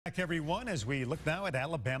Back everyone, as we look now at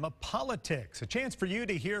Alabama politics. A chance for you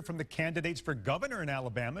to hear from the candidates for governor in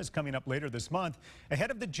Alabama is coming up later this month ahead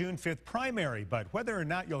of the June 5th primary. But whether or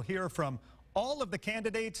not you'll hear from all of the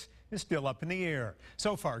candidates is still up in the air.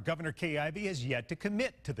 So far, Governor Kay Ivey has yet to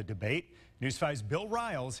commit to the debate. News 5's Bill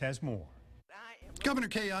Riles has more. Governor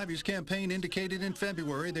Kay Ivey's campaign indicated in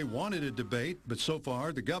February they wanted a debate, but so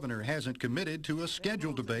far the governor hasn't committed to a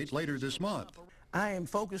scheduled debate later this month. I am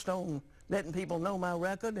focused on letting people know my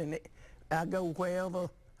record, and I go wherever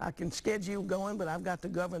I can schedule going, but I've got to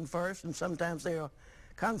govern first, and sometimes there are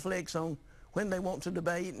conflicts on when they want to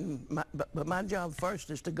debate, but my job first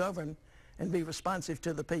is to govern and be responsive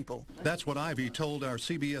to the people. That's what Ivey told our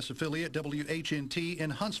CBS affiliate WHNT in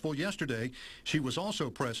Huntsville yesterday. She was also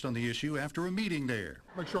pressed on the issue after a meeting there.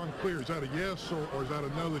 Make sure I'm clear, is that a yes or is that a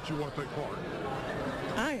no that you want to take part?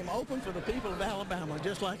 I am open for the people of Alabama,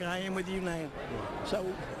 just like I am with you now. So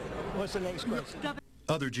what's the next question?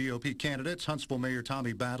 Other GOP candidates, Huntsville Mayor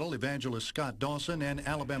Tommy Battle, Evangelist Scott Dawson, and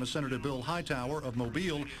Alabama Senator Bill Hightower of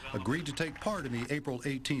Mobile agreed to take part in the April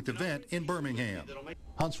 18th event in Birmingham.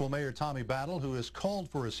 Huntsville Mayor Tommy Battle, who has called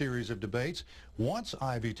for a series of debates, wants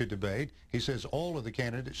Ivey to debate. He says all of the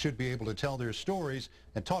candidates should be able to tell their stories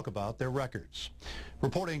and talk about their records.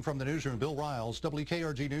 Reporting from the newsroom, Bill Riles,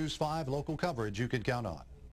 WKRG News 5 local coverage you can count on.